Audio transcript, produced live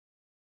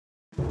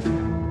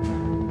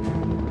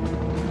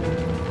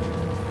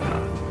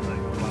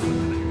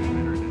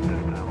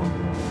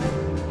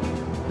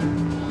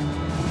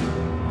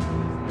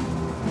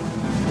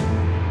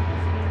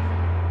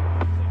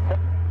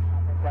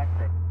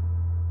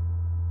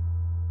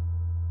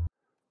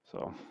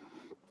So.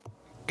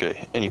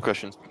 Okay. Any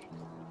questions,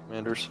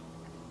 commanders?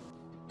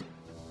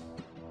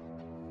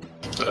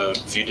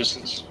 View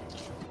distance.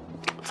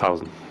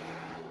 1,000.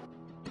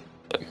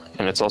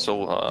 And it's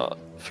also,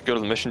 if you go to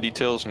the mission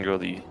details and go to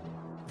the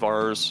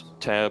VARs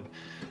tab,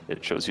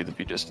 it shows you the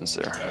view distance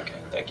there. Okay,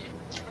 thank you.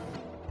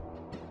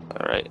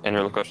 All right. Any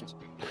other questions?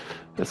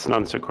 It's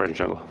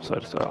non-sequential, so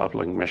it's an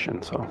uplink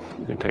mission, so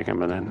you can take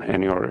them in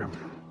any order.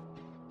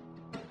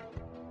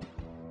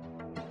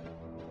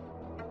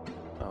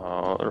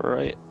 All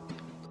right.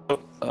 Yep.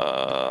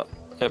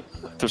 If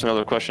there's no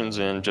other questions,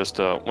 and just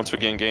once we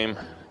get in game,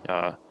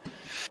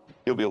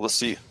 you'll be able to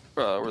see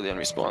where the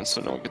enemy spawns,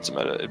 so no one gets a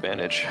meta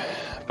advantage.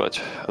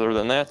 But other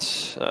than that,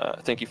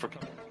 thank you for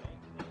coming.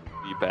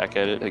 Be back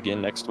at it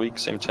again next week,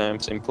 same time,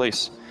 same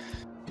place.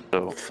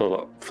 So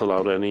Fill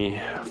out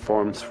any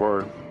forms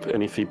for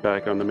any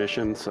feedback on the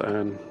missions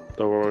and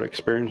the overall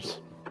experience.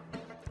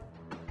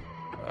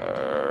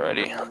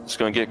 Alrighty, just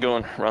gonna get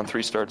going. Round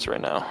 3 starts right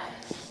now.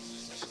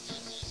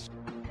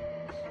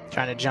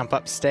 Trying to jump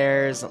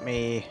upstairs. Let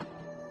me.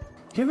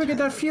 You ever get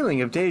that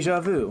feeling of deja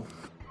vu?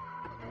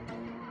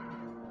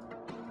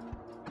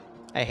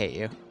 I hate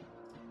you.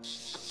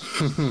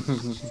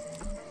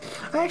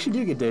 I actually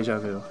do get deja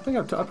vu. I think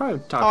I've probably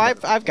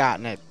talked. Oh, I've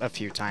gotten it a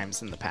few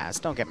times in the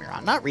past. Don't get me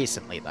wrong. Not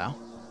recently though.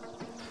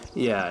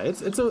 Yeah,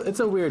 it's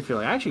a weird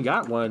feeling. I actually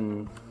got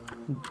one,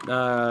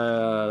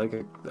 I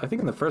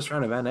think in the first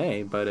round of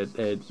NA, but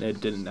it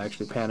didn't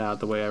actually pan out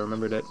the way I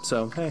remembered it.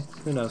 So hey,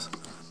 who knows?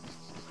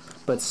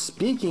 But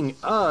speaking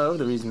of,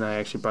 the reason I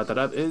actually brought that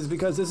up is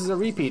because this is a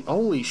repeat.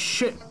 Holy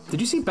shit! Did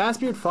you see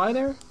Bassbeard fly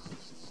there?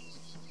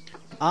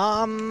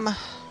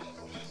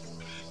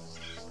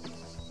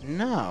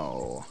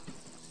 No.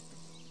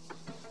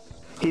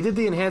 He did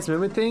the enhanced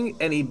movement thing,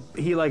 and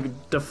he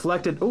like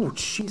deflected. Oh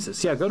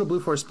Jesus! Yeah, go to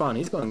BLUFOR spawn.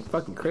 He's going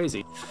fucking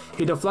crazy.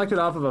 He deflected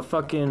off of a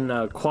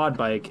fucking quad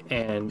bike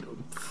and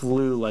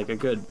flew like a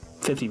good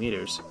 50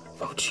 meters.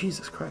 Oh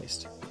Jesus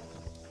Christ!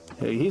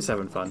 Hey, he's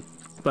having fun,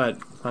 but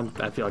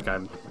I feel like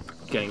I'm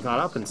getting caught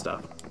up in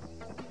stuff.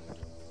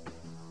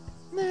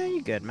 Nah,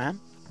 you good, man.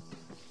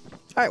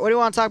 All right, what do you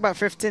want to talk about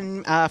for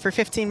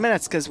 15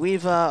 minutes? Because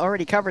we've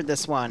already covered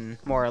this one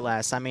more or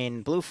less. I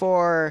mean,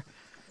 BLUFOR.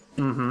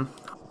 Mm-hmm.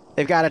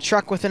 They've got a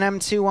truck with an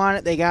M2 on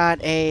it. They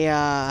got a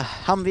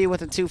Humvee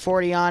with a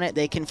 240 on it.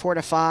 They can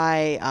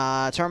fortify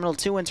Terminal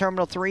 2 and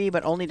Terminal 3,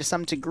 but only to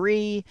some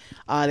degree.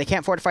 They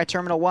can't fortify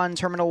Terminal 1.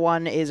 Terminal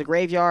 1 is a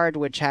graveyard,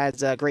 which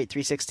has a great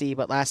 360,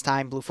 but last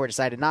time BLUFOR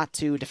decided not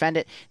to defend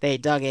it. They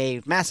dug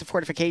a massive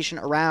fortification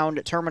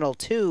around Terminal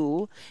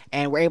 2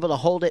 and were able to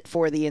hold it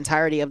for the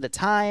entirety of the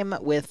time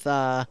with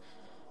a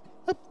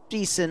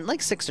decent,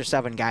 like 6 or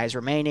 7 guys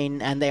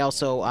remaining, and they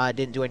also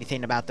didn't do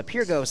anything about the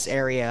Pyrgos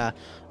area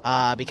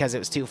because it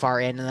was too far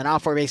in, and then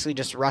OPFOR basically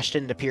just rushed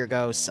into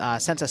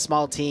Pyrgos, sent a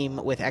small team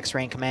with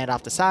Xray in command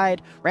off the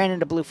side, ran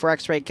into BLUFOR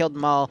Xray, killed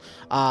them all,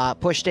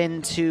 pushed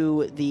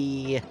into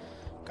the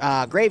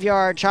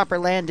graveyard, chopper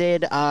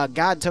landed,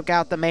 God took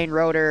out the main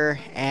rotor,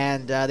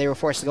 and they were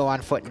forced to go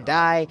on foot and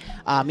die.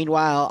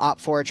 Meanwhile,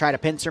 OPFOR tried a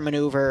pincer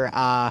maneuver.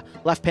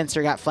 Left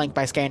pincer got flanked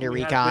by Scandia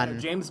Recon. A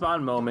James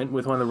Bond moment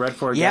with one of the Red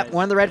 4 guys. Yep,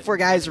 one of the Red 4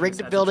 guys rigged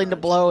the building to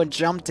blow and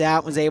jumped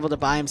out, was able to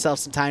buy himself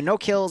some time. No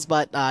kills,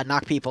 but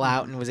knocked people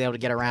out and was able to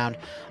get around.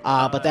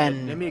 But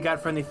then... Limia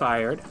got friendly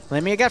fired.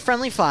 Limia got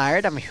friendly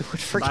fired. I mean, who would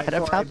forget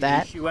about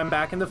that? She went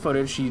back in the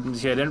footage. She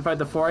identified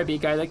the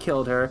 4IB guy that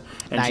killed her,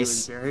 and she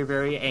was very,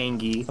 very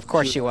angry. Of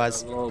course she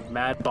was. A little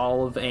mad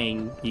ball of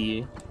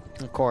angry.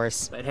 Of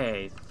course. But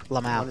hey,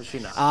 Lamau. what does she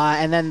know?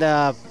 And then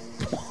the...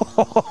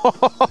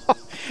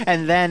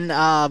 and then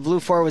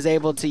BLUFOR was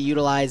able to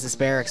utilize this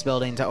barracks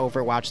building to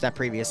overwatch that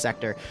previous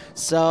sector.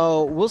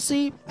 So we'll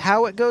see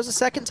how it goes a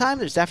second time.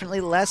 There's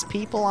definitely less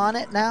people on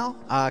it now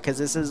because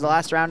this is the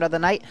last round of the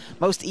night.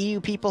 Most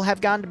EU people have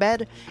gone to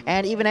bed,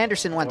 and even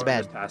Anderson went to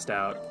bed. Passed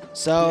out.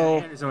 So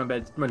yeah,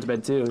 Anderson went to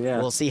bed too. Yeah.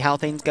 We'll see how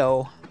things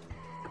go.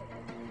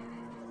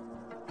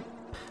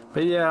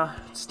 But yeah,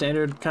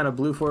 standard kind of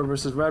BLUFOR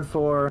versus Red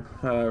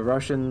 4.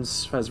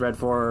 Russians as Red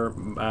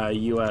 4,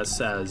 US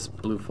as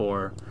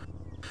BLUFOR.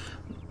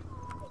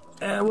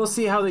 And we'll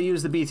see how they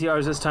use the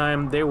BTRs this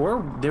time. They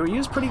were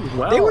used pretty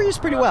well. They were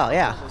used pretty well,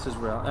 yeah. This is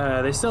real.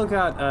 They still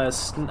got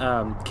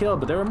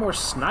killed, but there were more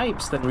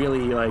snipes than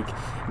really like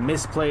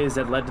misplays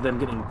that led to them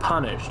getting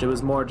punished. It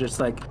was more just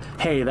like,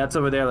 hey, that's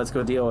over there. Let's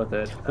go deal with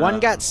it. One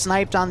got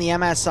sniped on the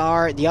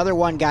MSR. The other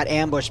one got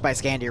ambushed by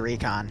Scandia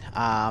Recon.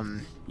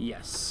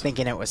 Yes.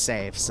 Thinking it was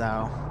safe,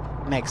 so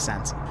makes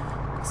sense.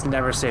 It's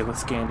never safe with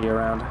Scandia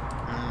around.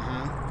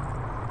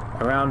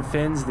 Mm-hmm. Around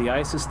Finns, the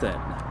ice is thin.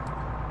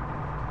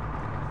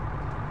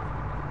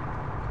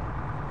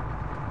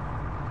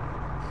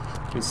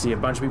 You see a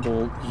bunch of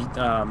people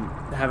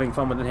having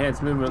fun with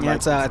enhanced movement. Yeah,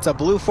 like, it's a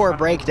BLUFOR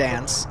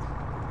breakdance.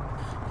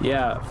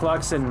 Yeah,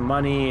 Flux and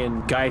Money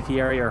and Guy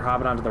Fieri are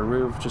hopping onto the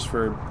roof just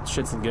for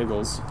shits and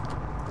giggles.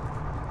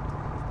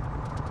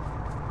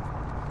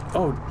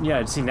 Oh,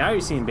 yeah, see, now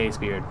you're seeing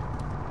Basebeard.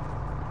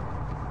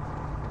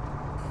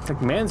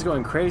 Like, man's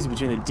going crazy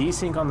between the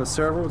desync on the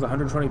server with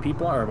 120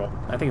 people, or, well,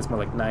 I think it's more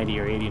like 90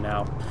 or 80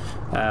 now.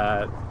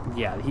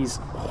 Yeah, he's...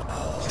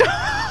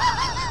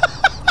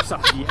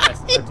 yes,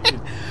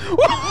 dude.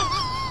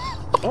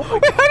 Oh my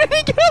God. How did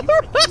he get on the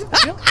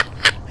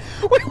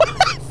roof? Wait, what the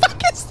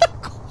fuck is the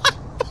quad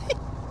bike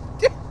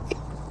doing?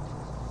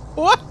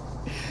 What?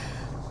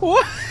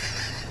 What?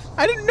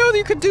 I didn't know that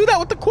you could do that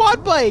with the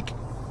quad bike.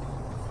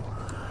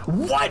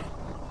 What?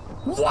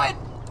 What?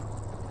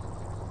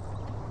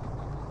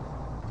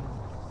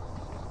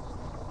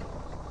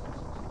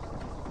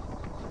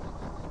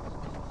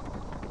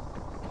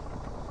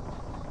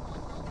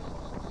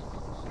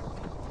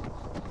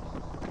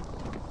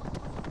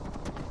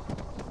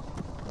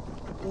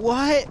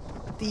 What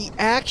the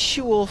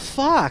actual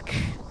fuck?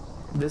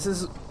 This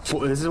is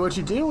what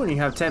you do when you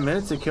have 10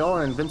 minutes to kill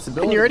an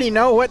invincibility. And you already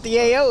know what the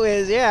AO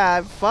is.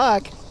 Yeah,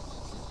 fuck.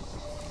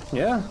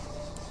 Yeah.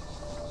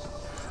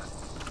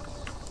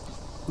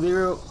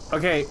 Liru,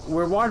 okay,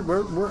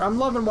 I'm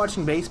loving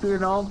watching Basebeard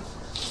and all.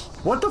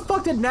 What the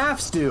fuck did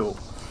Nafs do?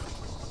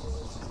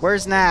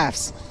 Where's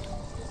Nafs?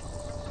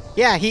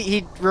 Yeah,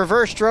 he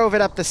reverse drove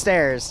it up the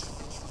stairs.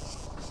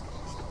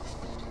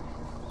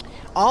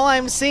 All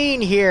I'm seeing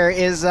here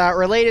is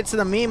related to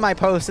the meme I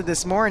posted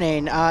this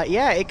morning.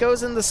 Yeah, it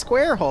goes in the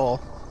square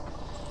hole.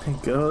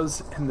 It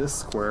goes in the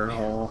square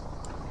hole.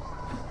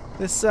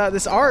 This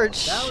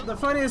arch. The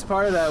funniest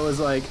part of that was,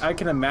 like, I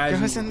can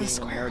imagine Goes in being the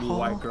square a nerdy hole.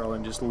 white girl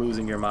and just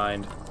losing your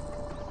mind.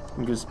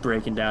 And just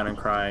breaking down and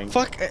crying.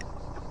 Fuck.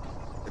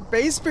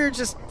 Basebeard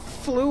just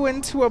flew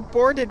into a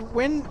boarded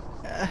wind.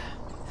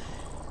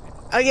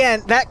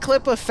 Again, that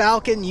clip of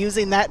Falcon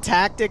using that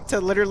tactic to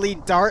literally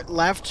dart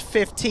left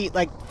 15,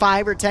 like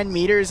 5 or 10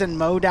 meters and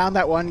mow down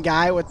that one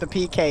guy with the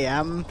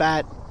PKM,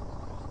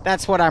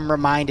 that's what I'm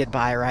reminded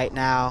by right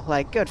now.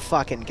 Like, good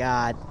fucking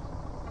God.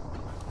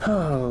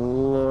 Oh,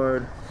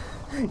 Lord.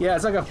 Yeah,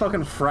 it's like a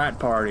fucking frat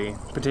party.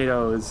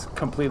 Potato is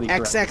completely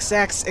correct.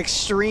 XXX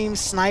Extreme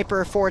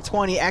Sniper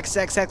 420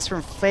 XXX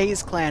from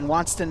FaZe Clan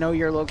wants to know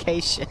your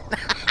location.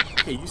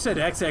 Hey, you said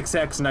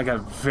XXX and I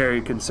got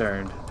very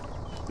concerned.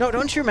 No,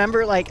 don't you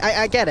remember, like,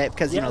 I get it,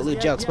 because, you know,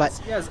 lewd jokes, but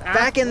yes,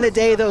 back in the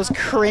day, those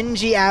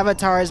cringy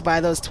avatars by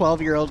those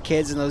 12-year-old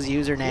kids and those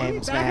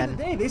usernames, back man. in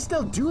the day, they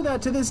still do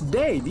that to this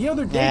day. The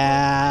other day,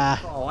 Yeah.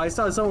 I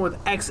saw someone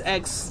with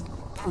XX...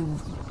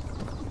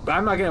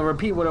 I'm not going to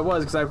repeat what it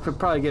was, because I could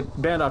probably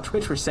get banned off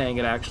Twitch for saying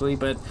it, actually,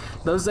 but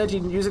those edgy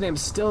usernames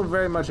still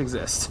very much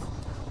exist.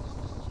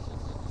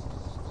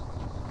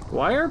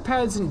 Why are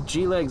pads and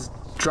G-legs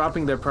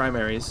dropping their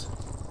primaries?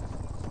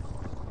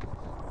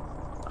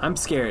 I'm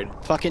scared.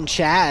 Fucking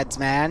Chads,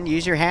 man.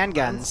 Use your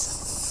handguns.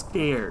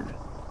 Scared.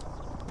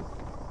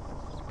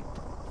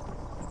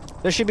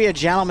 There should be a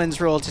gentleman's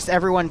rule. Just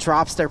everyone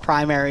drops their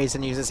primaries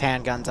and uses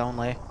handguns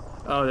only.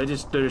 Oh, they're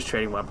just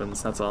trading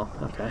weapons. That's all.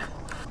 Okay.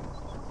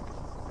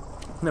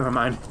 Never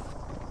mind.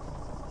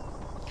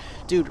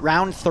 Dude,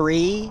 round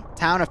 3,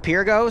 town of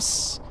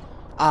Pyrgos,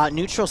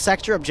 neutral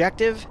sector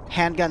objective,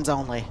 handguns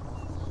only.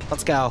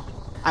 Let's go.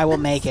 I will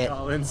make it.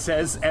 Colin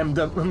says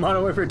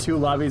Modern Warfare 2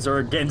 lobbies are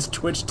against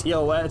Twitch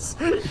TOS.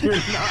 You're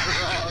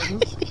not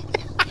wrong.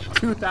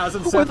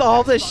 2007. With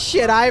all the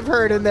shit I've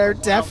heard in there,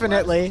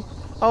 definitely.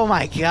 Oh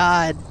my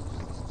God.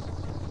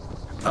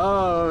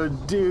 Oh,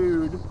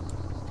 dude.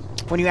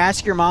 When you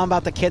ask your mom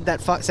about the kid that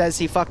says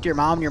he fucked your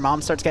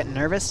mom starts getting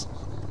nervous.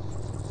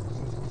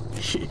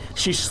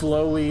 She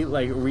slowly,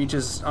 like,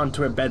 reaches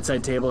onto a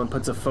bedside table and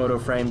puts a photo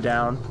frame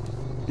down.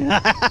 Did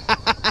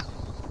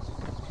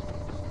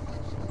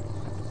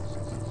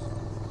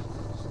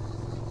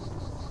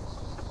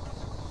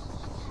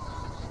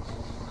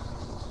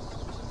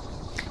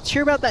you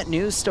hear about that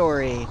news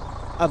story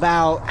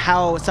about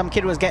how some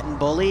kid was getting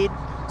bullied?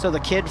 So the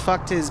kid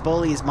fucked his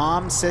bully's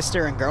mom,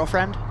 sister, and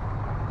girlfriend?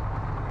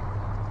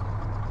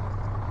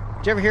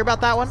 Did you ever hear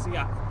about that one?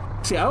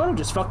 See, I would have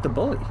just fucked the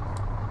bully.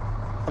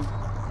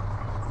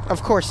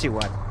 Of course you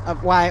would.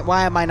 Why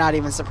am I not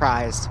even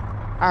surprised?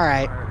 All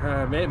right.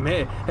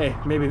 Hey,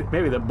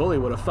 maybe the bully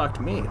would have fucked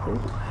me. Oh,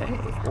 hey.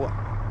 What?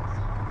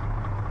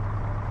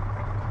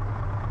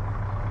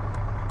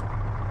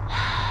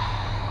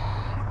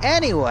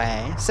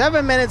 Anyway,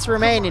 7 minutes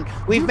remaining.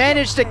 We've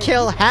managed to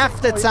kill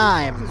half the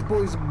time. This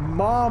bully's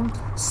mom,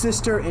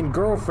 sister, and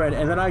girlfriend,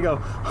 and then I go,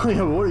 oh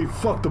yeah, what do you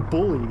fuck the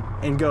bully?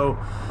 And go,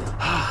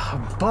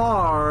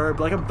 Barb,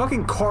 like I'm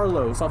fucking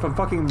Carlos off a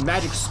fucking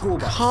Magic School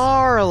Bus.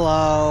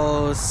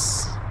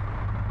 Carlos.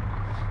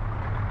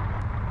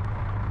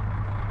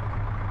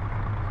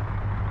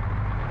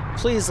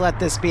 Please let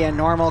this be a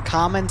normal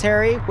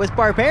commentary. With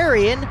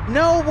Barbarian,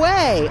 no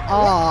way.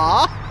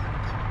 Aww.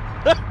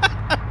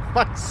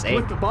 Fuck's sake.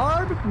 With the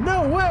Barb?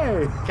 No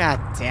way. God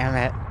damn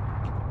it.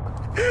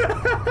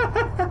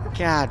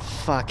 God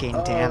fucking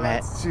damn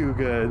it. That's too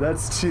good.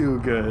 That's too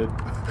good.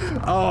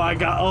 I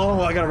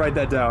gotta write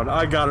that down.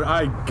 I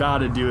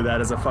gotta do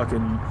that as a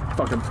fucking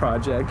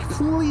project.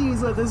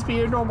 Please let this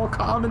be a normal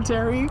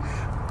commentary.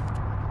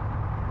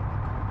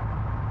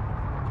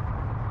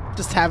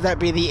 Just have that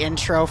be the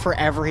intro for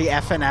every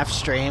FNF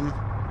stream.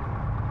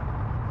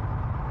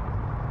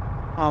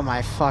 Oh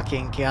my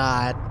fucking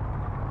god.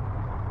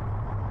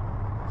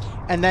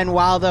 And then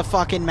while the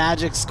fucking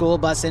Magic School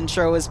Bus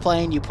intro is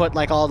playing, you put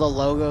like all the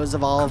logos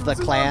of all of the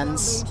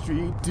clans.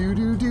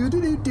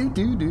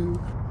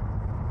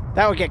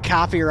 That would get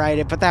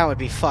copyrighted, but that would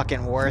be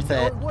fucking worth it.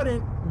 No, it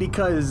wouldn't,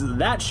 because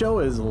that show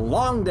is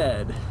long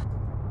dead.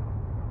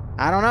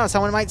 I don't know,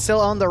 someone might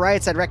still own the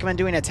rights. I'd recommend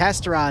doing a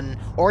test run,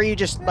 or you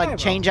just like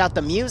change out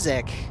the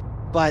music.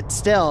 But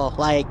still,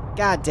 like,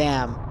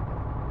 goddamn.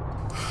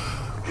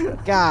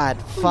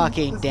 God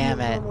fucking damn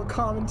it.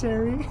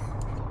 Commentary.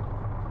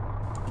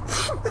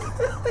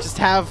 Just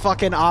have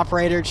fucking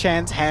operator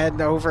Chan's head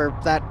over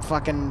that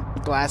fucking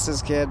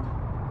glasses kid.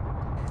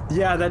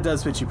 Yeah, that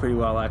does fit you pretty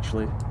well,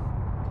 actually.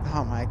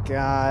 Oh my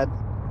god.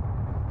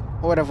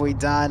 What have we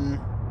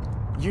done?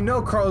 You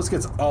know Carlos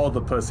gets all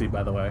the pussy,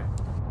 by the way.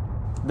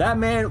 That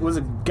man was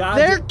a goddamn...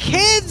 They're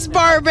kids,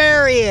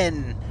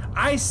 Barbarian!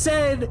 I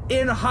said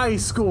in high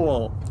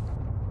school.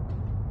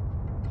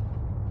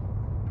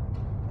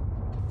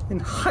 In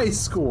high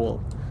school.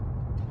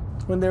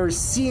 When they were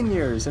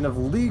seniors and of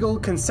legal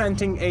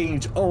consenting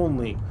age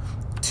only.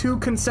 2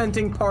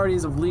 consenting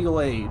parties of legal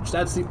age.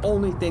 That's the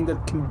only thing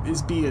that can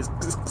be as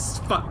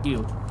fuck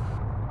you.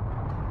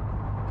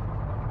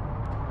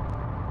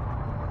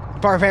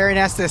 Barbarian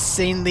has to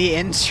sing the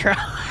intro.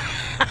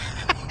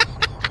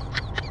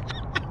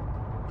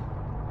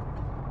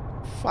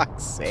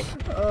 Fuck's sake.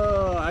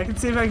 I can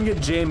see if I can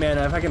get J-Man,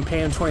 if I can pay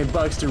him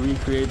 $20 to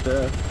recreate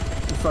the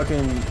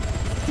fucking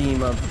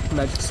theme of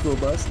Magic School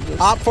Bus.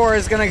 OPFOR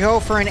is gonna go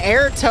for an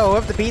air tow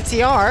of the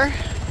BTR.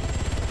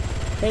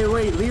 Hey,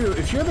 wait, Liru,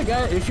 if you're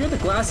the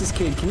glasses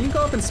kid, can you go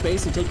up in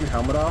space and take your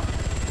helmet off?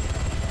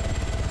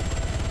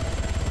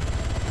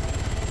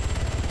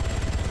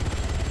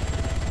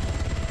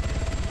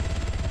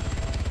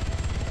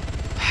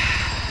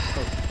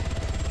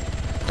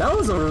 That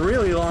was a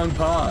really long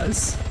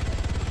pause.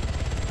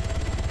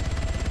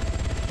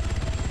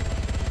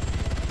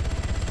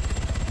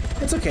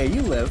 It's okay,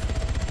 you live.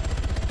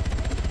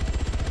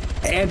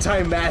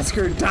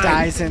 Anti-masker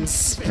Dies in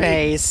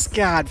space.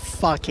 God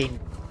fucking.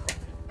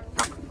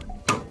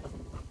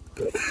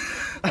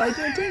 I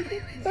can't take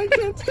it. I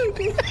can't take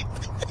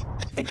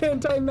it.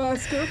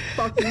 Anti-masker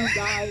fucking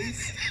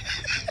dies.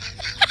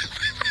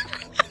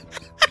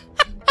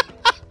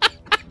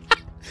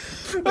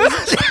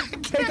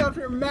 Take off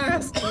your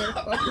mask.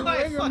 Fucking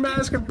wear your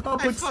mask in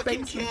public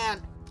spaces.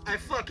 Can't. I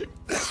fucking.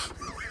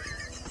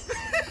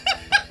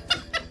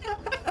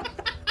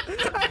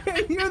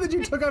 I hear that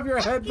you took off your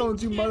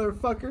headphones, you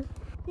motherfucker.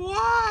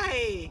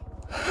 Why?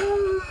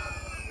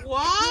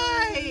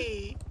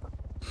 Why?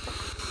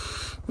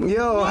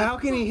 Yo, how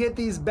can he hit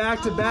these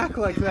back to back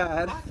like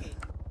that?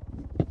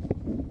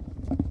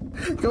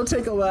 Go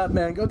take a lap,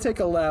 man. Go take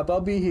a lap.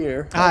 I'll be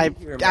here.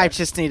 I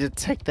just need to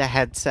take the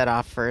headset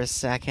off for a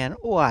second.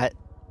 What?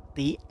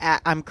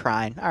 I'm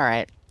crying. All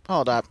right.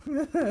 Hold up.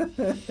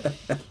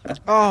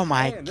 Oh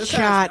my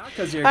god.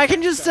 I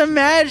can just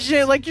imagine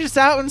it, like just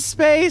out in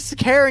space.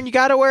 Karen, you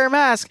gotta wear a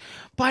mask.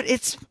 But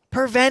it's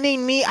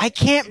preventing me. I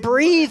can't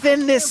breathe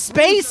in this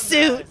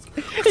spacesuit.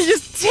 It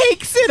just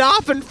takes it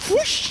off and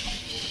whoosh.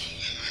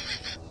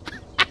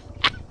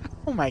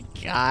 Oh my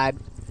god.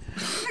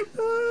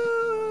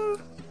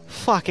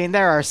 Fucking,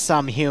 there are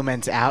some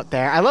humans out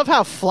there. I love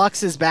how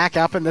Flux is back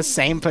up in the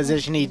same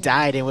position he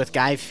died in with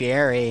Guy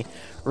Fieri.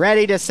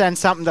 Ready to send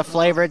something to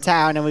Flavor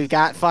Town, and we've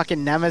got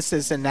fucking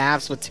Nemesis and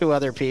Naps with 2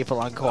 other people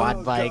on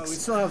quad bikes. God, we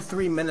still have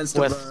 3 minutes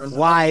to with burn.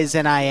 Wise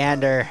and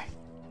Iander.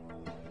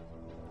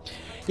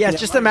 Yeah,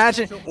 just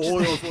imagine.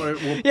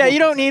 Yeah, you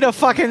don't need a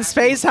fucking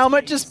space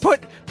helmet. Just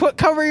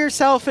cover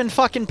yourself in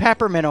fucking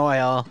peppermint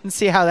oil and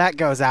see how that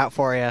goes out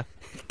for you.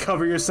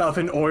 Cover yourself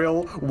in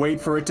oil, wait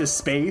for it to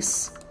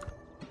space.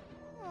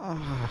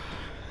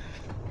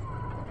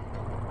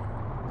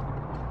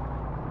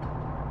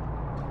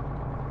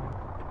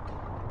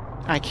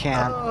 I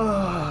can't.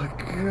 Oh,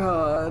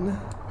 God.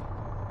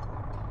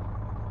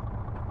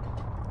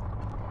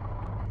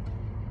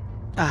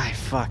 I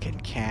fucking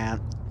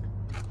can't.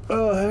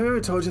 Oh, have I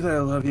ever told you that I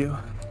love you?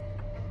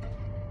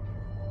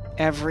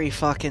 Every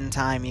fucking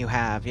time you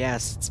have.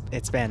 Yes,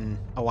 it's been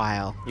a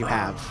while. You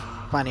have.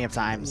 Plenty of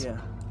times. Yeah.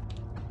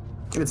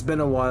 It's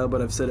been a while,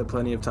 but I've said it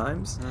plenty of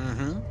times.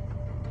 Mm-hmm.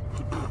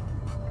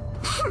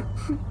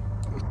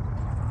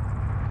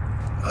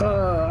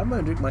 I'm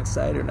gonna drink my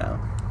cider now.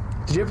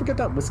 Did you ever get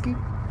that whiskey?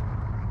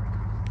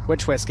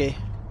 Which whiskey?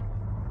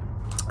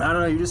 I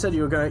don't know. You just said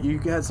you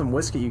had some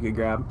whiskey you could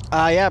grab.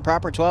 Yeah,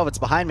 Proper 12. It's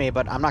behind me,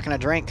 but I'm not gonna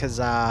drink because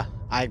I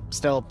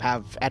still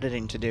have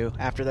editing to do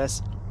after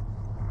this.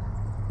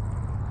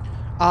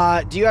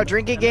 Do you have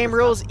drinking game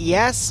rules?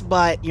 Yes,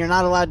 but you're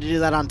not allowed to do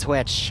that on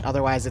Twitch.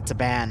 Otherwise, it's a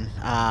ban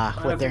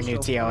with their new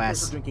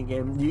TOS. Drinking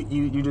game.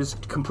 You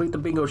just complete the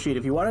bingo sheet.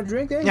 If you want to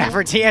drink, yeah,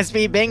 for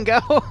TSB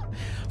bingo.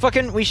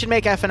 Fucking, we should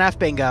make FNF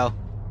bingo.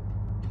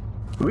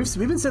 We've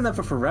been saying that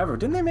for forever.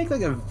 Didn't they make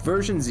like a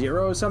version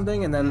 0 or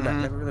something, and then that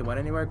never really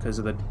went anywhere because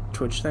of the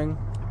Twitch thing?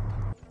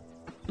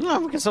 No,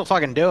 we can still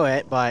fucking do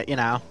it, but you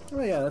know.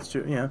 Oh yeah, that's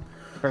true. Yeah.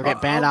 Or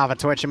get banned off of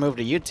Twitch and move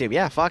to YouTube.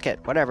 Yeah, fuck it.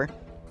 Whatever.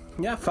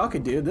 Yeah, fuck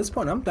it, dude. At this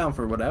point, I'm down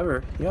for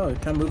whatever. Yo,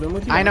 can I move in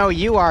with you? I know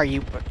you are.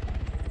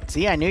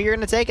 See, I knew you were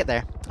gonna take it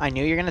there. I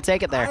knew you were gonna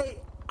take it there.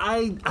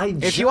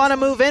 If you want to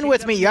move in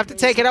with me, you have to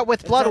take it up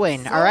with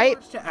Bloodwing, all right?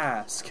 Much to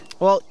ask.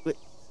 Well,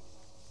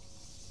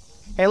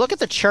 hey, look at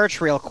the church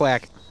real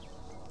quick.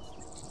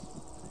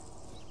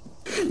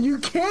 You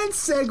can't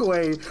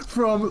segue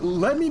from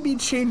let me be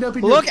chained up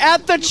in Look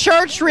at the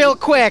church real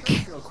quick.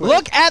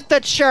 Look at the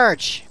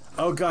church.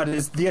 Oh god, the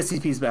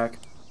SCP's back.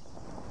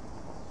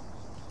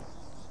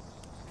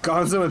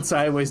 Gonzo and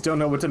Sideways don't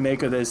know what to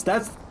make of this.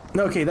 That's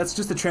okay, that's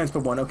just the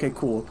transport one. Okay,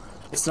 cool.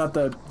 It's not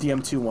the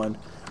DM2 one.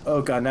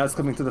 Oh god, now it's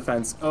clipping through the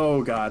fence.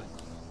 Oh god.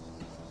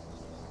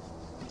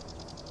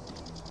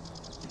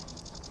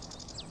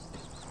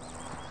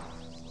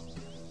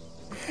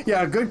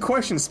 Yeah, good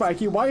question,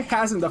 Spikey. Why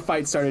hasn't the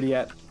fight started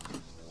yet?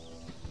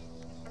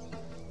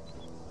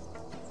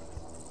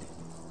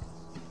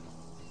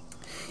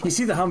 You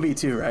see the Humvee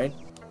too, right?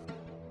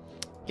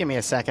 Give me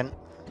a second.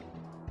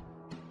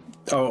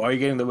 Oh, are you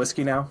getting the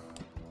whiskey now?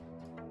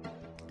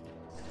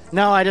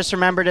 No, I just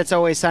remembered It's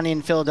Always Sunny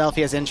in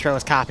Philadelphia's intro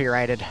is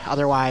copyrighted.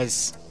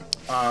 Otherwise...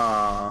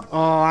 Oh,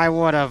 I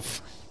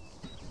would've.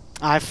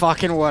 I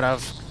fucking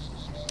would've.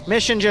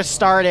 Mission just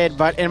started,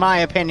 but in my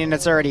opinion,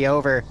 it's already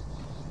over.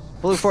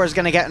 BLUFOR is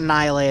gonna get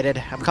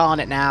annihilated. I'm calling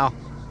it now.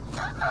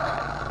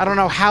 I don't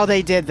know how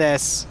they did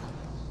this.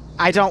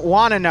 I don't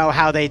want to know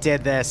how they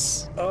did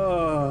this.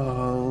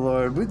 Oh,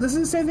 Lord. This is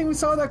the same thing we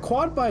saw with that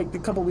quad bike a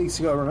couple weeks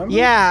ago, remember?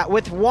 Yeah,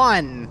 with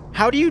one.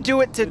 How do you do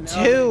it to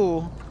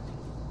two?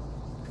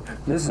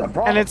 This is a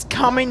problem. And it's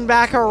coming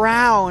back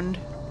around.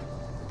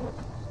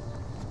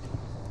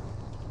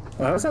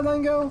 How does that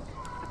line go?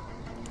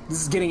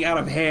 This is getting out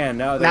of hand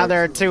now. Now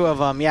there are two of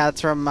them. Yeah,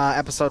 it's from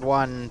Episode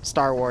 1,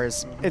 Star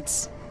Wars.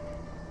 It's...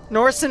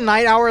 Norse and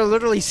Night Owl are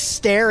literally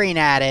staring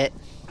at it.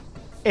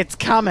 It's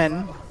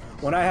coming.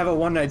 When I have a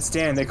one-night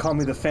stand, they call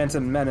me the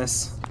Phantom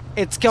Menace.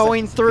 It's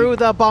going through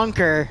the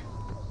bunker.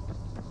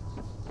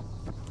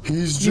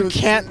 You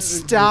can't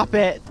stop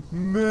it.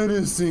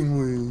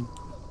 Menacingly.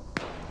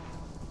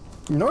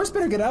 Norse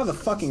better get out of the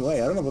fucking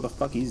way. I don't know what the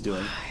fuck he's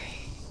doing.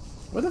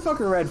 What the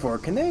fuck are Red for?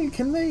 Can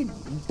they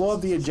blow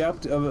up the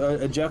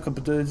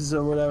ejectors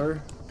or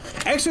whatever?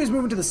 Xray's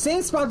moving to the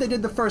same spot they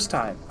did the first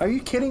time. Are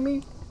you kidding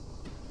me?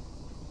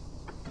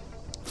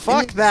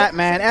 Fuck that,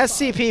 man.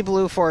 SCP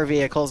BLUFOR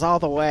vehicles all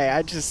the way.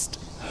 I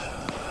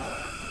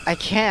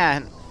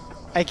can't.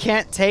 I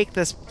can't take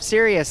this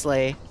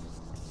seriously.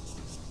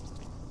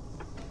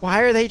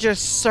 Why are they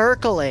just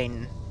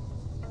circling?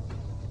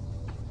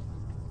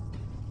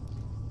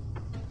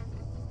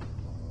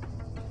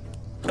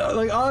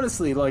 Like,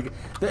 honestly, like,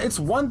 it's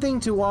one thing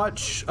to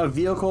watch a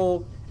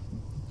vehicle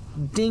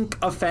dink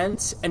a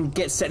fence and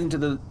get set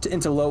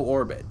into low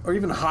orbit, or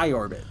even high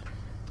orbit.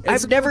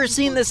 I've never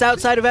seen this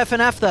outside of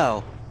FNF,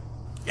 though.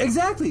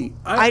 Exactly.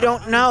 I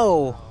don't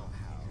know.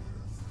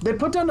 They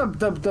put down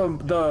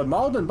the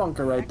Malden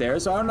bunker right there,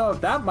 so I don't know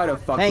if that might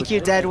have fucked. Thank you,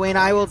 Deadwing.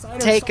 I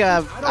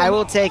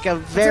will take a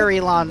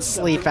very long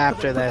sleep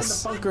after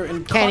this.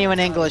 Can't even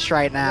English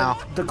right now.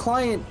 The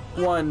client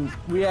one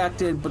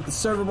reacted, but the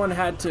server one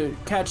had to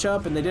catch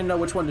up, and they didn't know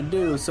which one to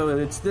do. So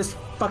it's this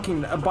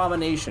fucking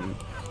abomination.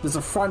 This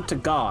affront to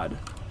God.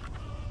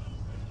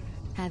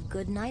 Have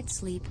good night's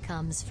sleep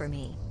comes for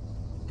me.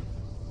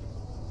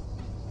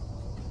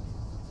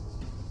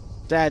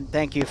 Dad,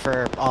 thank you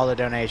for all the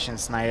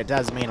donations tonight. It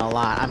does mean a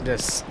lot. I'm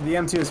just the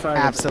M2 is fine.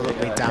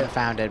 Absolutely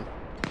dumbfounded.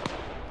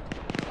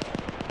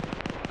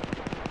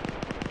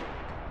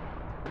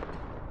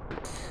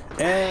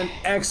 And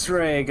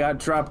Xray got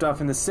dropped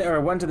off in the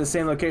or went to the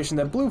same location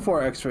that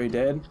BLUFOR Xray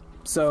did.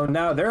 So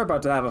now they're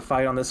about to have a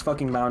fight on this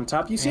fucking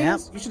mountaintop. You see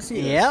this? You should see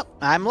this. Yep,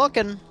 I'm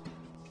looking.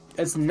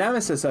 It's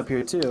Nemesis up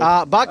here too.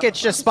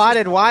 Bucket's just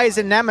spotted Wise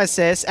and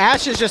Nemesis.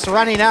 Ash is just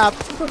running up.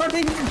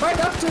 Running right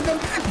up to them.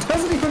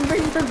 Doesn't even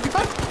bring their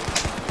gun.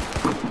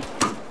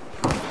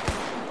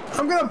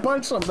 I'm gonna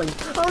punch something.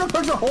 I'm gonna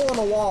punch a hole in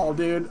the wall,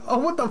 dude. Oh,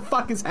 what the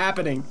fuck is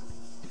happening?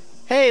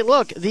 Hey,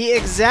 look, the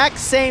exact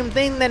same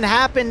thing that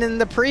happened in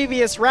the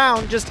previous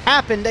round just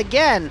happened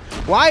again.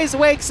 Wise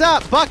wakes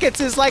up. Buckets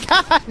is like,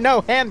 haha,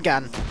 no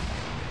handgun.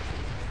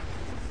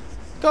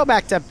 Go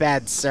back to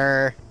bed,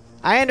 sir.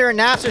 Iander and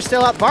Naps are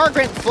still up.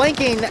 Vargrant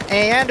flanking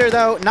Iander,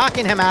 though,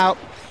 knocking him out.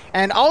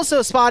 And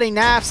also spotting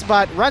Naps,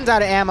 but runs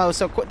out of ammo,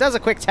 so does a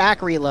quick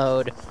tack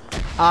reload.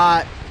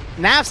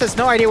 Naps has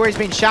no idea where he's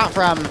being shot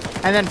from,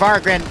 and then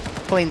Vargrant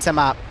cleans him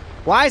up.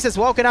 Wise has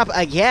woken up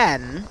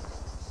again.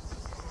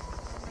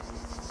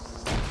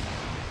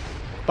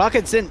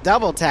 Buckets didn't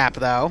double tap,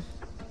 though.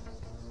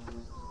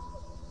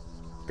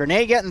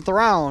 Grenade getting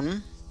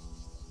thrown.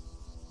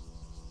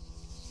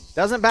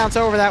 Doesn't bounce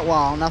over that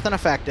wall. Nothing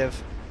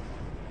effective.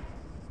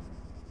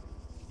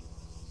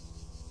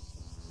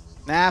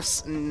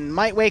 Naps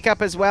might wake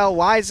up as well.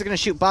 Wise is going to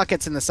shoot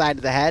Buckets in the side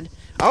of the head.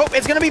 Oh,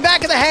 it's going to be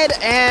back of the head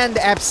and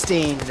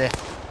Epsteined.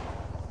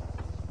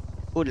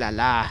 Ooh la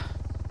la.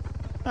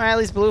 All right, at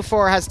least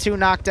BLUFOR has 2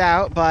 knocked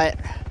out, but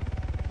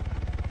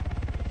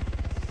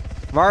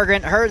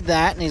Vargrant heard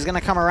that, and he's going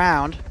to come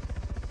around.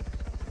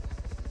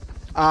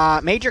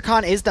 Major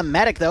Con is the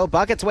medic, though.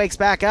 Buckets wakes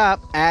back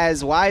up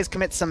as Wise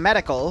commits some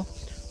medical.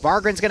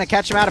 Vargren's going to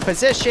catch him out of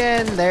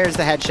position. There's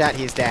the headshot.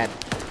 He's dead.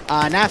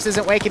 Naps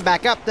isn't waking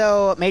back up,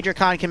 though. Major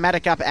Con can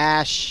medic up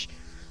Ash.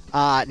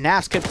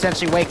 Naps could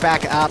potentially wake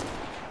back up.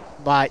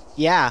 But,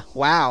 yeah,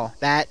 wow.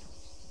 That,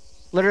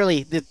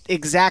 literally, the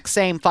exact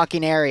same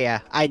fucking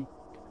area. I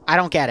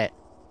don't get it.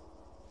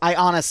 I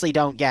honestly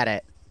don't get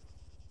it.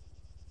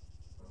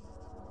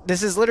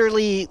 This is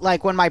literally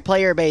like when my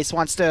player base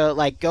wants to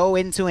like go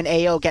into an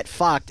AO, get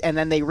fucked, and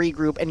then they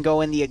regroup and go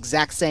in the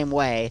exact same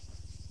way.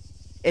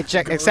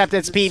 Except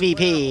it's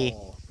PvP.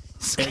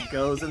 It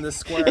goes in the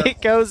square.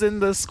 It goes in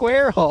the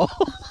square hole.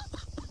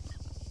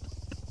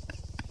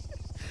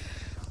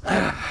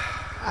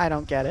 I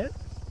don't get it.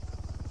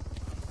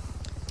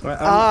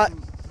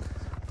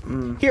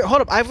 Here,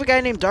 hold up. I have a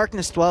guy named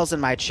Darkness Dwells in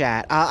my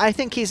chat. I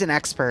think he's an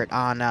expert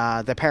on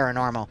the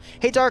paranormal.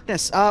 Hey,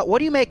 Darkness, what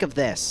do you make of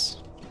this?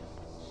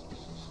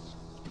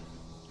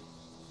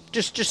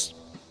 Just,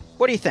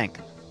 what do you think?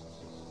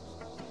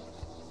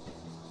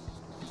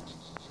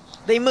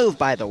 They move,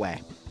 by the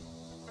way.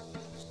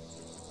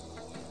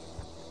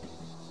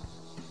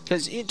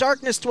 Because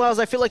Darkness Dwells,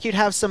 I feel like you'd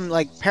have some,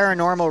 like,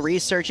 paranormal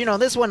research. You know,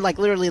 this one, like,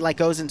 literally, like,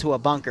 goes into a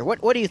bunker.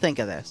 What do you think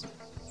of this?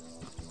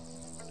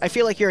 I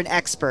feel like you're an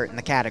expert in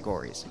the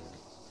categories.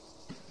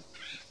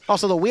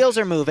 Also, the wheels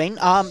are moving.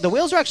 The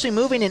wheels are actually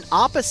moving in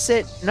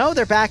opposite... No,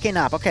 they're backing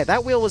up. Okay,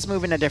 that wheel was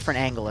moving a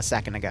different angle a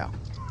second ago.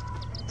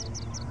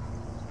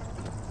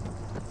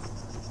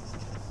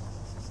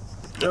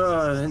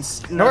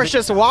 Norse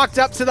just walked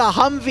up to the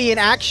Humvee and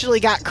actually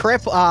got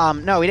crippled.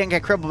 No, he didn't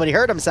get crippled, but he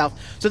hurt himself.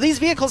 So these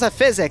vehicles have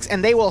physics,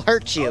 and they will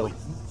hurt you. Oh,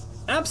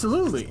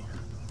 absolutely.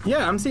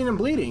 Yeah, I'm seeing him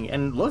bleeding,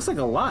 and looks like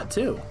a lot,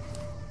 too.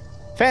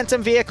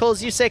 Phantom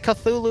vehicles, you say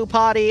Cthulhu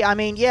potty. I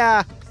mean,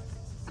 yeah.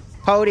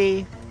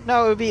 Potty.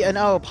 No, it would be an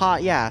O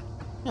pot, yeah.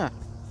 Huh.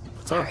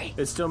 Sorry.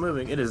 It's still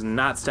moving. It is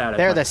not static.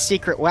 They're the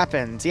secret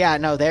weapons. Yeah,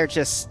 no, they're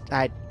just...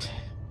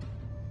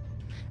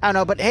 I don't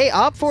know, but hey,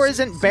 OPFOR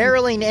isn't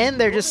barreling in,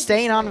 they're just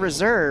staying on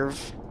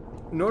reserve.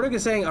 Nordic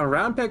is saying a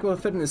round peg will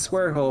fit in a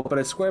square hole, but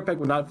a square peg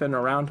will not fit in a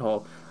round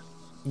hole.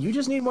 You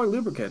just need more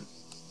lubricant.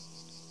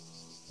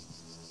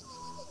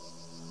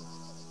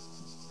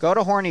 Go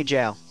to horny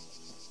jail.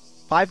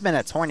 5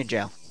 minutes, horny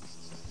jail.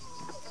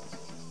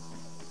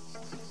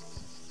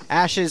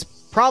 Ash is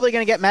probably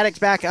going to get medics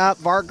back up.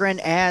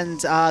 Vargren and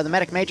the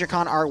medic Major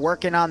Con are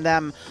working on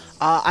them.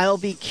 I'll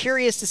be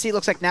curious to see,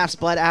 looks like Naps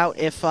bled out,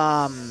 if...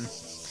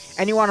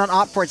 anyone on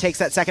OPFOR takes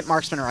that second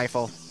marksman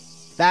rifle.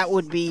 That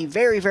would be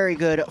very, very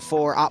good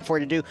for OPFOR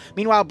to do.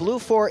 Meanwhile,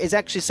 BLUFOR is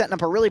actually setting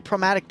up a really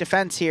pragmatic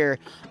defense here.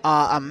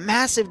 A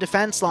massive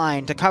defense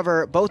line to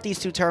cover both these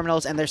two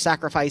terminals, and they're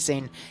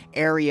sacrificing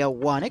Area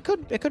 1. It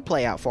could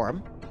play out for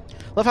them.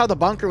 Love how the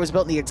bunker was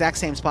built in the exact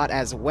same spot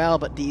as well,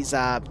 but these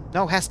no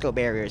HESCO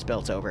barriers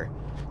built over.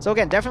 So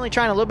again, definitely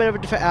trying a little bit of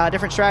a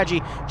different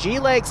strategy.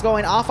 G-Legs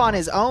going off on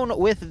his own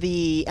with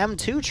the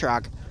M2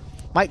 truck.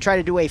 Might try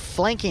to do a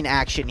flanking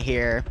action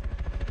here.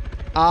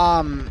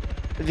 The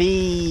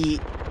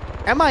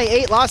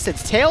MI8 lost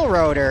its tail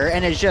rotor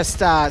and is just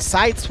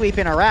side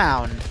sweeping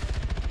around.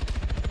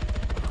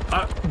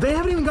 They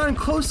haven't even gotten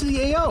close to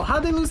the AO.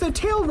 How'd they lose their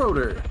tail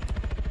rotor?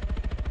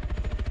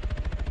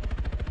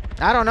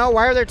 I don't know.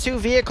 Why are there two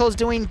vehicles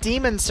doing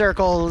demon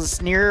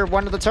circles near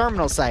one of the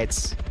terminal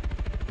sites?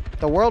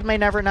 The world may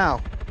never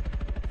know.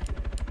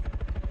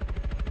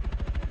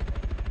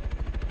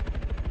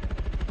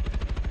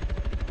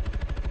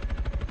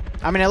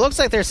 I mean, it looks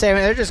like they're saying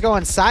they're just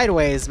going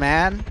sideways,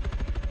 man.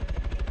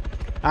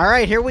 All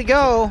right, here we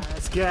go.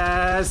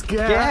 Gas.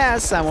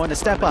 Gas. I want to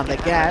step on the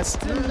gas.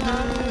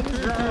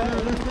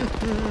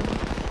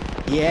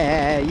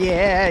 Yeah.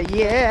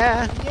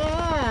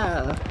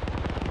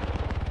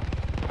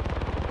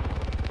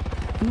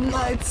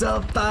 Lights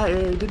of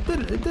fire. There's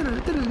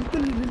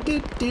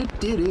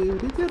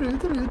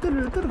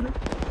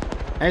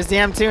the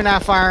M2 now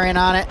firing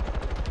on it.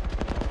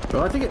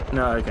 Well, I think it...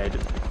 No, okay, I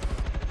didn't.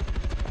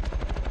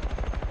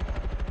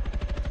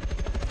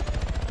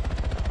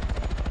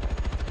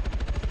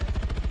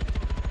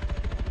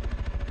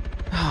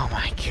 Oh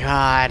my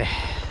god.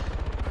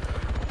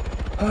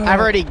 I've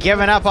already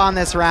given up on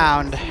this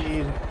round.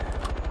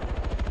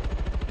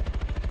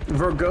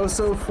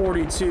 Vergoso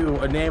 42,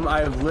 a name I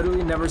have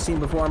literally never seen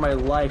before in my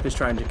life, is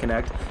trying to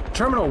connect.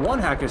 Terminal 1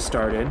 hack has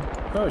started.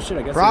 Oh shit,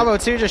 I guess... Bravo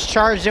 2 just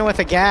charged in with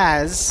a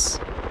gas.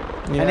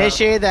 Yeah.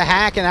 Initiated the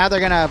hack, and now they're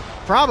gonna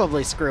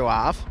probably screw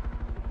off.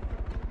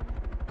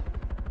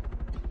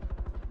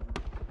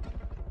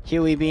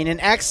 Huey being an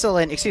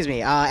excellent... Excuse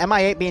me,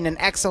 MI8 being an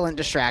excellent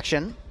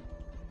distraction.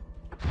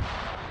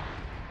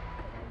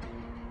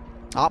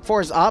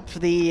 OPFOR's up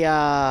the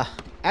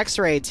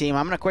Xray team.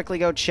 I'm going to quickly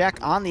go check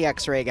on the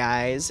Xray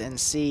guys and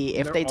see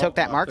if they took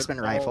that marksman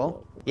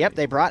rifle. Yep,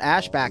 they brought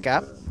Ash back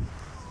up.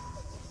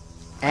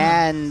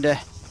 And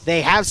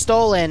they have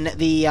stolen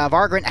the...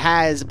 Vargrant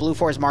has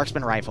BLUFOR's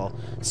marksman rifle.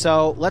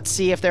 So let's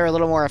see if they're a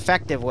little more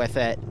effective with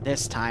it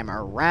this time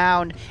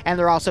around. And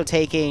they're also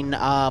taking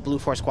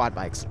BLUFOR's quad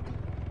bikes.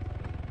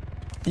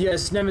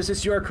 Yes,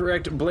 Nemesis, you are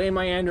correct. Blame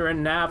Iander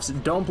and Naps.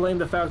 Don't blame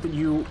the fact that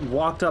you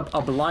walked up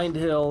a blind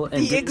hill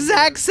and The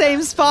exact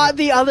same spot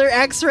the other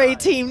Xray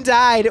team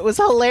died. It was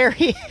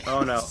hilarious.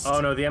 Oh no,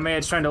 oh no, the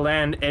MAH trying to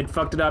land. It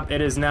fucked it up.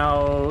 It is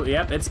now,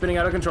 yep, it's spinning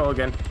out of control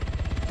again.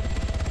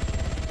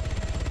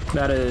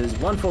 That is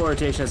one full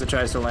rotation as it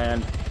tries to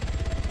land.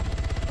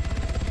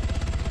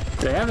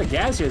 They have a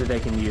gas here that they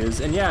can use,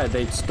 and yeah,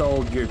 they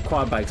stole your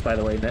quad bikes, by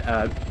the way,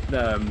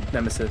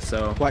 Nemesis,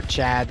 so... What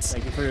chads?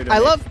 Thank you for your I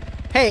donation. love...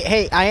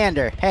 Hey,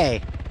 Iander,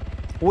 hey.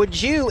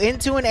 Would you,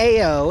 into an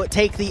AO,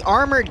 take the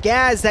armored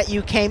gas that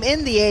you came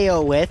in the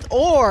AO with,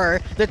 or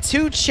the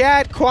 2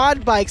 Chad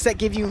quad bikes that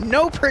give you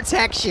no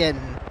protection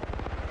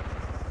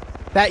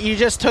that you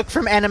just took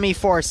from enemy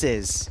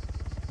forces?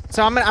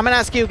 So I'm gonna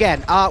ask you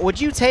again. Would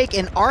you take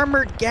an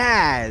armored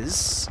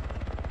gas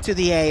to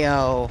the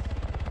AO,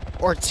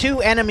 or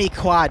 2 enemy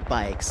quad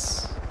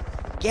bikes?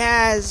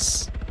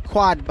 Gas,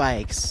 quad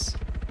bikes.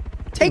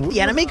 Take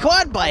the enemy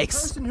quad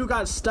bikes! The person who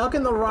got stuck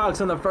in the rocks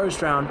in the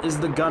first round is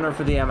the gunner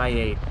for the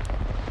MI8.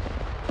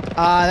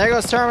 There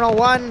goes Terminal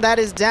 1. That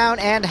is down,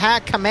 and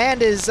Hack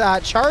Command is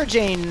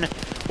charging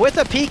with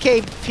a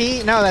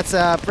PKP. No, that's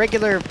a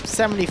regular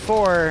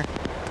 74.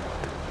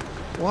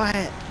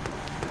 What?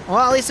 Well,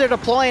 at least they're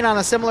deploying on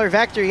a similar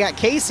vector. You got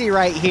Casey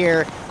right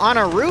here on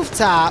a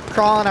rooftop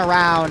crawling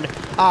around.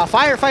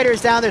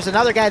 Firefighter's down. There's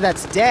another guy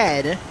that's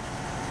dead.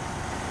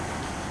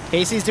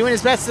 Casey's doing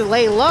his best to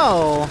lay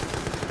low.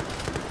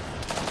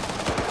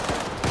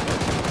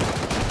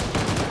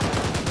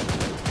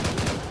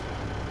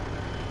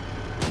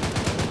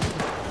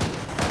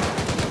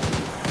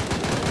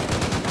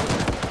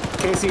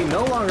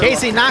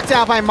 Casey knocked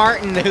out by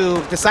Martin,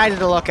 who decided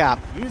to look up.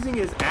 Using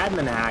his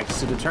admin hacks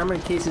to determine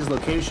Casey's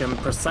location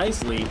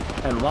precisely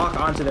and lock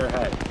onto their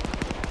head.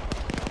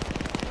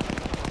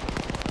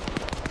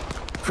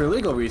 For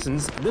legal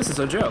reasons, this is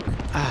a joke.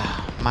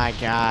 Oh, my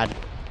God.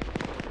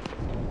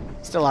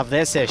 Still have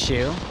this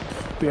issue.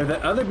 We have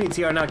the other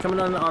BTR now coming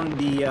on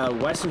the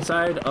western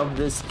side of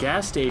this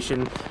gas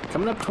station,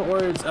 coming up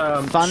towards...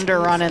 Thunder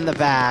Run in the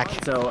back.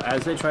 So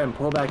as they try and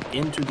pull back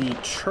into the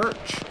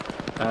church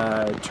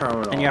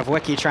terminal. And you have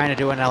Wiki trying to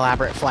do an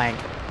elaborate flank.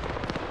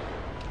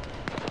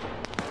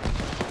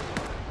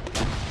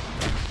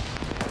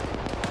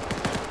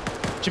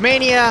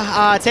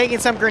 Germania taking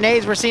some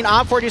grenades. We're seeing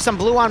OPFOR do some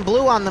blue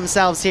on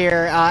themselves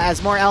here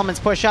as more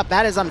elements push up.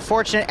 That is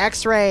unfortunate.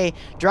 Xray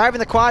driving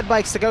the quad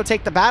bikes to go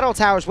take the battle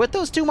towers with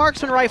those 2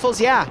 marksman rifles.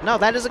 Yeah, no,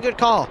 that is a good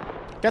call.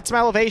 Get some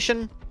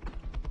elevation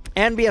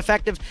and be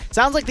effective.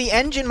 Sounds like the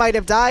engine might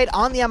have died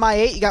on the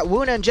MI8. You got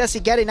Wuna and Jesse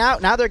getting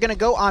out. Now they're going to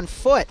go on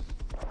foot,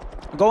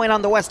 going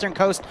on the western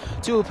coast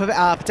to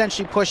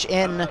potentially push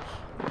in.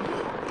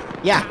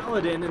 Yeah.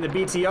 Paladin in the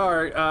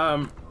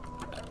BTR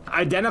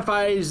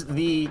identifies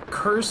the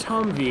cursed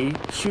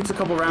Humvee, shoots a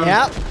couple rounds.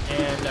 Yep.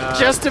 And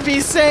just to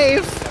be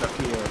safe,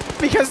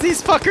 because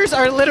these fuckers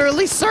are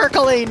literally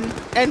circling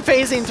and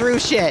phasing through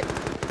shit,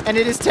 and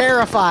it is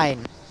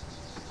terrifying.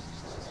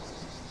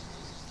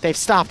 They've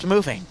stopped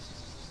moving.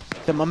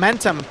 The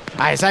momentum,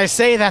 as I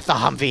say that, the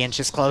Humvee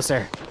inches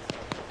closer.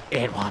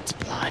 It wants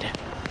blood.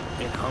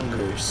 It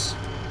hungers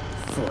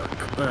for...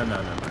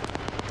 no.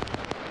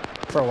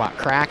 For what,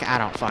 crack? I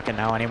don't fucking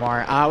know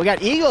anymore. We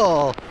got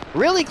Eagle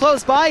really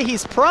close by.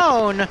 He's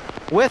prone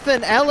with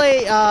an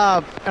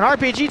an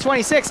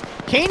RPG-26.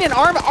 Kanan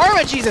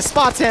Arma Jesus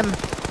spots him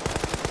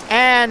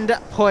and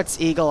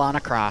puts Eagle on a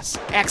cross.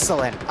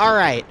 Excellent. All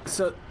right.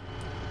 So...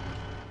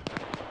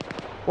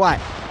 What?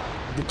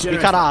 We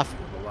cut off.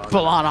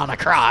 Balon on a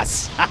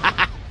cross.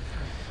 but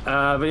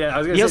yeah, I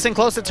was gonna Nielsen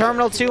close to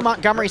Terminal 2.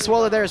 Montgomery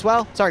Swoller there as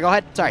well. Sorry, go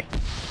ahead. Sorry.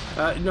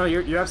 No,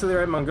 you're absolutely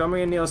right.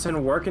 Montgomery and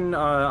Nielsen working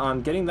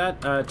on getting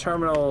that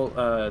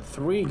Terminal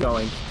 3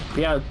 going. But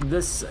yeah,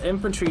 this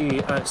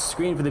infantry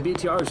screen for the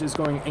BTRs is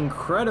going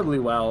incredibly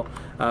well.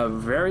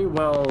 Very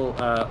well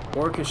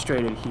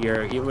orchestrated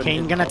here.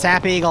 Kane gonna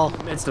tap Eagle. In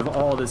the midst of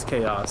all this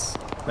chaos.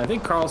 And I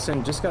think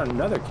Carlson just got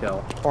another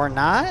kill. Or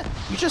not?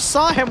 You just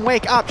saw him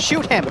wake up.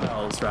 Shoot him.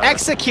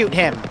 Execute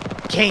him.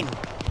 Kane.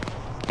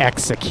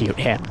 Execute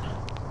him.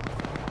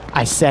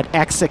 I said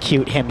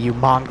execute him, you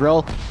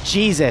mongrel.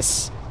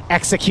 Jesus.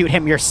 Execute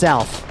him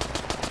yourself.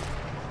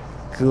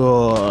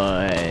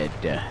 Good.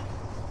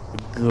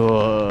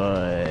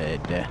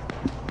 Good.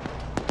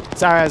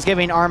 Sorry, I was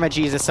giving Arma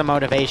Jesus some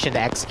motivation to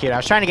execute. I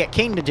was trying to get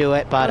King to do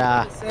it,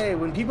 but say,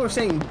 when people are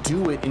saying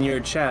do it in your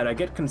chat, I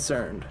get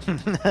concerned.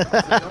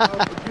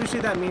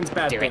 Usually that means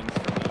bad things for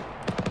me.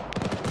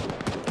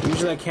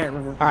 Usually I can't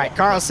remember. All right,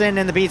 Carlson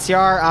in the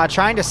BTR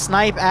trying to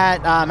snipe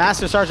at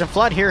Master Sergeant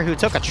Flood here, who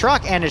took a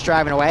truck and is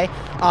driving away.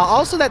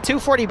 Also, that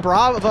 240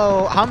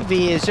 Bravo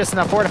Humvee is just in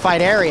a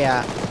fortified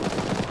area.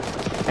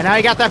 And now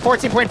you got that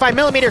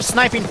 14.5mm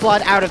sniping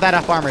Flood out of that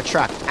up-armored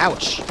truck.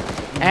 Ouch.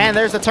 And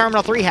there's the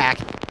Terminal 3 hack.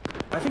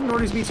 I think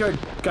Nordy's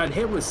BTR got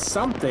hit with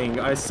something.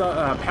 I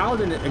saw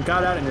Paladin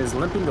got out and is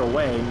limping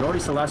away.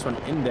 Nordy's the last one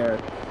in there.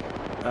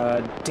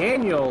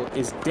 Daniel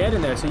is dead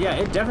in there, so yeah,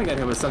 it definitely got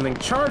hit with something.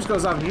 Charge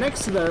goes off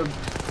next to the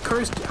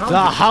cursed Humvee.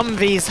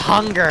 The Humvee's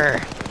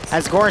hunger.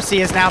 as Gorski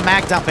is now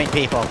mag dumping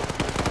people.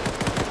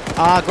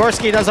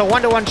 Gorski does a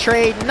 1-to-1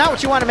 trade. Not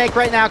what you want to make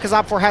right now because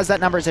OPFOR has that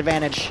numbers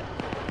advantage.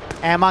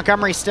 And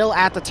Montgomery still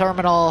at the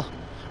terminal.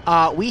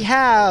 We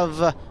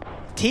have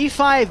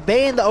T5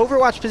 Bay in the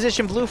Overwatch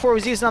position BLUFOR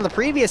was using on the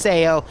previous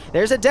AO.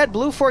 There's a dead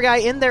BLUFOR guy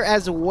in there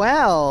as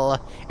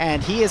well.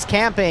 And he is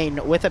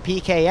camping with a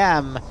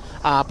PKM.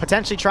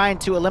 Potentially trying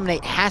to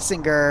eliminate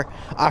Hassinger.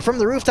 From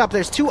the rooftop,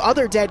 there's 2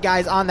 other dead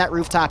guys on that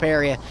rooftop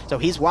area. So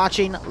he's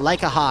watching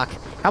like a hawk.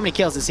 How many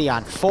kills is he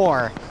on?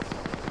 4.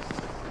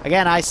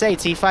 Again, I say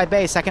T5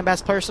 Bay, second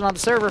best person on the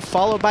server,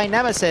 followed by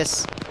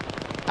Nemesis.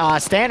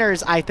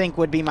 Stanners, I think,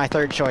 would be my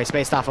third choice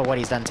based off of what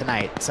he's done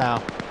tonight. So,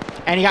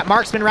 and you got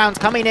marksman rounds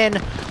coming in.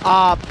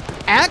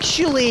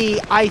 Actually,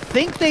 I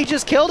think they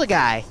just killed a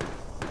guy.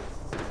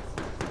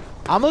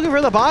 I'm looking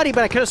for the body,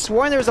 but I could have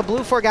sworn there was a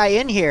BLUFOR guy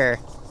in here.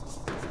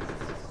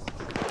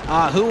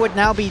 Who would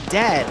now be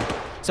dead.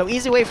 So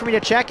easy way for me to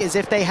check is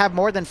if they have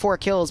more than 4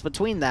 kills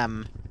between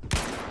them.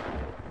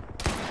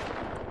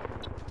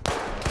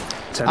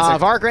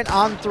 Vagrant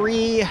on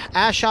 3,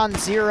 Ash on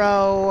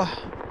 0,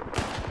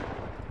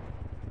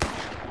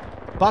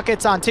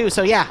 Buckets on 2.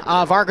 So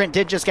yeah, Vagrant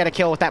did just get a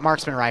kill with that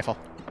marksman rifle.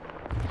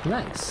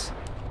 Nice.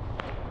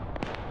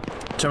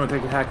 Terminal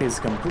pick hack is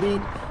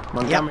complete.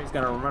 Montgomery's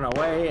gonna run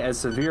away as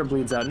Severe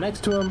bleeds out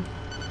next to him.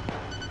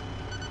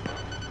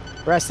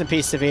 Rest in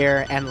peace,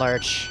 Severe and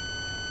Lurch.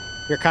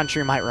 Your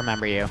country might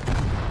remember you.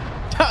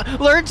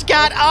 Lurch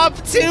got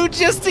up too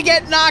just to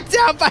get knocked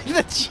out by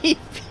the GP.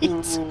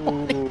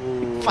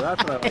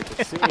 That's what I like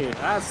to see.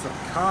 That's the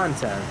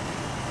content.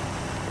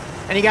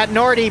 And you got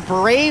Nordy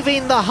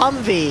braving the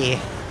Humvee.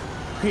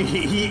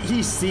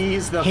 He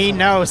sees the... He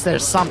knows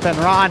there's something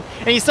wrong,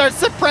 and he starts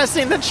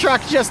suppressing the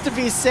truck just to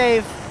be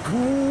safe.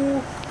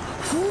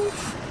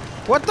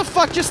 What the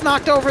fuck just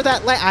knocked over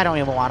that I don't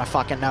even want to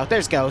fucking know.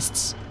 There's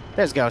ghosts.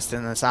 There's ghosts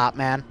in this op,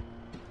 man.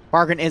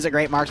 Vagrant is a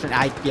great marksman.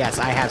 Yes,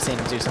 I have seen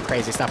him do some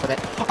crazy stuff with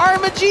it.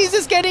 Arma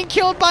Jesus getting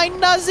killed by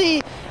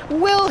Nuzzy.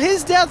 Will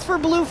his death for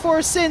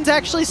BLUFOR sins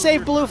actually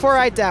save BLUFOR?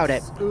 I doubt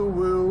it. Ooh,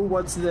 woo,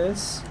 what's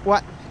this?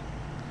 What?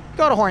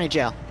 Go to Horny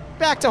Jail.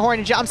 Back to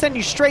Horny Jail. I'm sending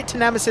you straight to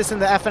Nemesis in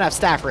the FNF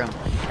staff room.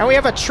 And we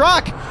have a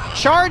truck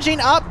charging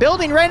up.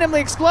 Building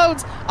randomly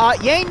explodes.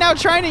 Yang now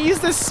trying to use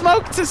this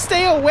smoke to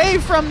stay away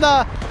from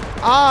the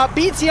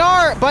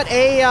BTR. But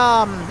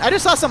I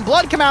just saw some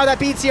blood come out of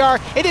that BTR.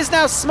 It is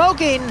now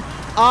smoking.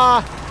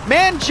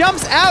 Man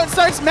jumps out,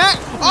 starts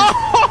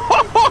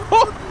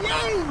oh!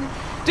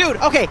 Dude,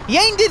 okay,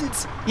 Yang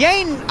didn't...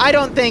 Yang, I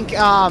don't think,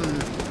 I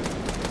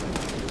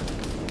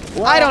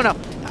don't know.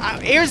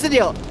 Here's the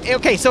deal.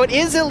 Okay, so it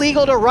is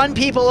illegal to run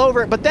people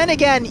over, but then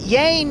again,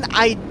 Yang,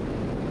 I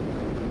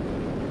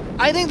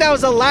think that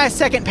was a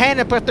last-second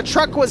panic, but the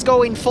truck was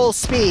going full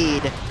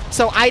speed.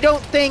 So I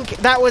don't think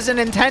that was an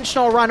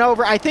intentional run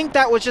over. I think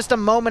that was just a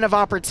moment of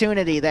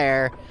opportunity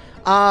there.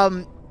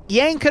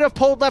 Yang could have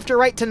pulled left or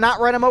right to not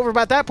run him over,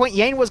 but at that point,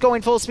 Yang was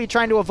going full speed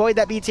trying to avoid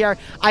that BTR.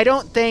 I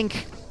don't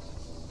think...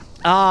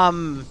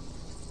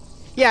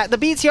 yeah, the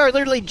BTR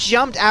literally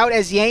jumped out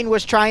as Yang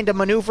was trying to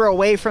maneuver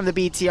away from the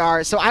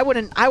BTR, so I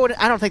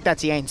don't think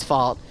that's Yang's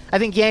fault. I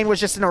think Yang was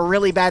just in a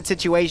really bad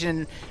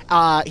situation.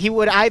 He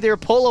would either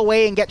pull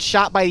away and get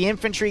shot by the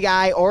infantry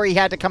guy, or he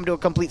had to come to a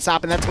complete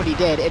stop, and that's what he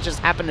did. It just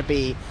happened to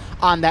be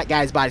on that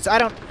guy's body. So I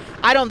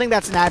don't think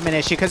that's an admin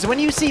issue, because when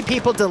you see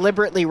people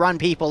deliberately run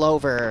people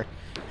over,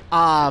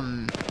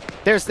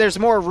 there's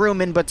more room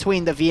in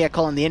between the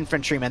vehicle and the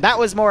infantryman. That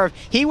was more of,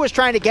 he was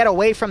trying to get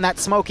away from that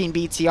smoking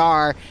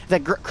BTR. The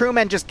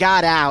crewmen just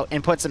got out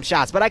and put some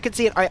shots. But I could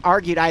see it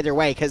argued either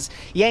way, because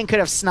Yang could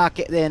have snuck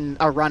in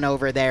a run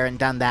over there and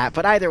done that.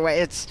 But either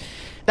way,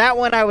 that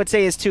one I would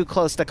say is too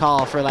close to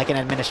call for like an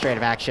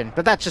administrative action.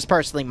 But that's just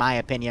personally my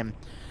opinion.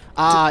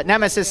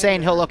 Nemesis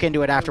saying he'll look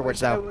into it afterwards,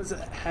 though.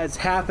 As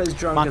half as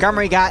drunk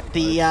Montgomery got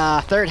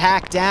the third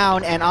hack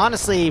down, and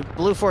honestly,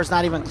 BLUFOR's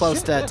not even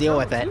close to deal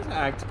with it.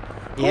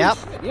 Yep.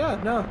 Shit.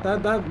 Yeah, no,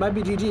 that might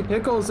be GG.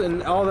 Pickles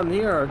and all of them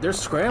here, they're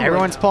scrambling.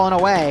 Everyone's pulling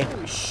away.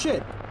 Holy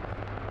shit.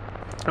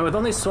 And with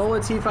only Sola,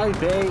 T5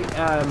 Bay,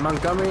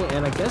 Montgomery,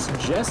 and I guess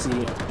Jesse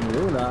and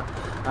Luna,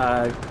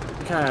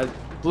 kind of...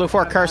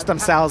 BLUFOR cursed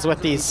themselves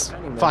with these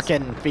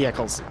fucking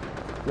vehicles.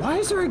 Why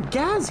is there a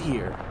gas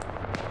here?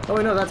 Oh,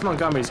 wait, no, that's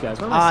Montgomery's gas.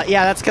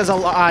 Yeah, that's because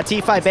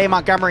T5 Bay,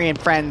 Montgomery, and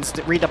friends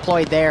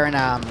redeployed there and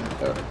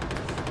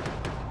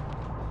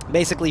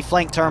basically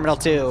flanked Terminal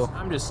 2.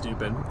 I'm just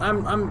stupid.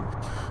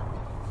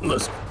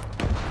 Listen,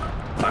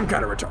 I'm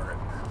kind of retarded.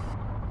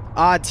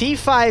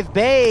 T5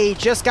 Bay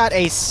just got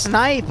a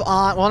snipe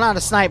on, well, not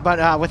a snipe,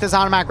 but with his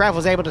automatic rifle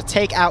was able to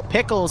take out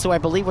Pickles, who I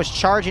believe was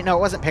charging. No,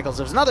 it wasn't Pickles.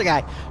 It was another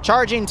guy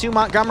charging to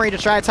Montgomery to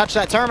try to touch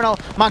that terminal.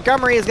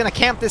 Montgomery is going to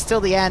camp this till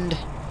the end.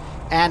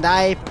 And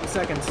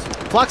Seconds.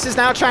 Flux is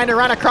now trying to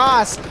run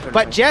across,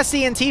 but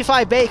Jesse and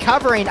T5 Bay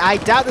covering. I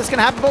doubt this is going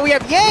to happen, but we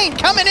have Yang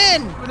coming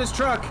in! With his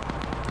truck.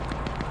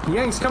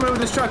 Yang's coming in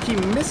with his truck. He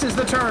misses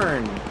the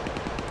turn.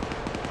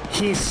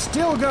 He's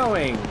still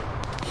going.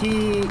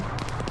 He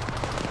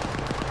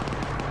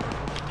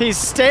He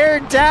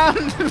stared down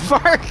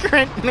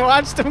Varkrant and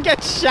watched him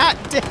get shot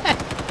dead.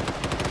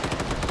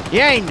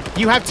 Yane,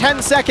 you have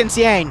 10 seconds,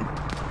 Yane.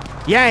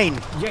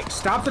 Yane.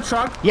 Stop the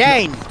truck.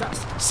 Yane.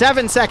 Stop.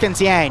 7 seconds,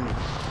 Yane.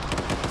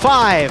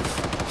 5,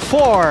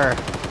 4,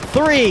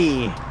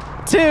 3,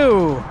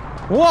 2,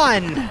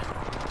 1.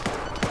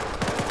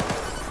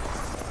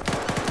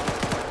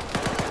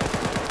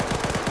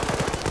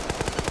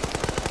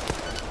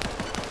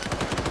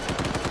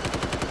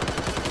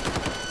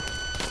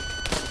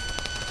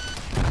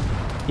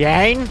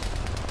 Yane.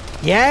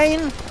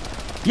 Yane.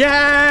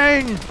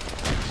 Yane.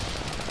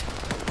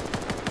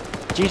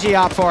 GG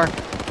OPFOR.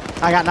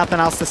 I got nothing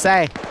else to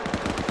say.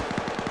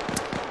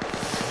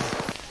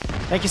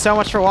 Thank you so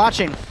much for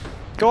watching.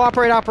 Go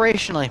operate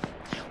operationally.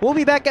 We'll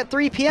be back at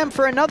 3 p.m.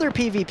 for another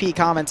PvP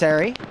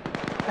commentary.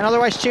 And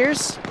otherwise,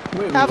 cheers.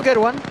 Have a good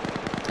one.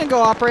 And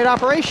go operate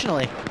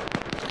operationally.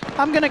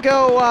 I'm gonna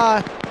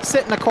go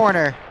sit in a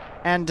corner.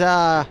 And,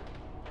 oh,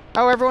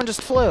 everyone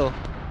just flew.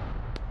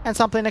 And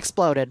something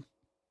exploded.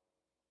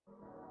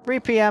 3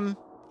 p.m.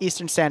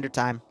 Eastern Standard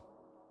Time.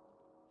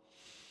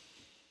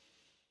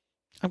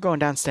 I'm going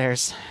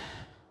downstairs.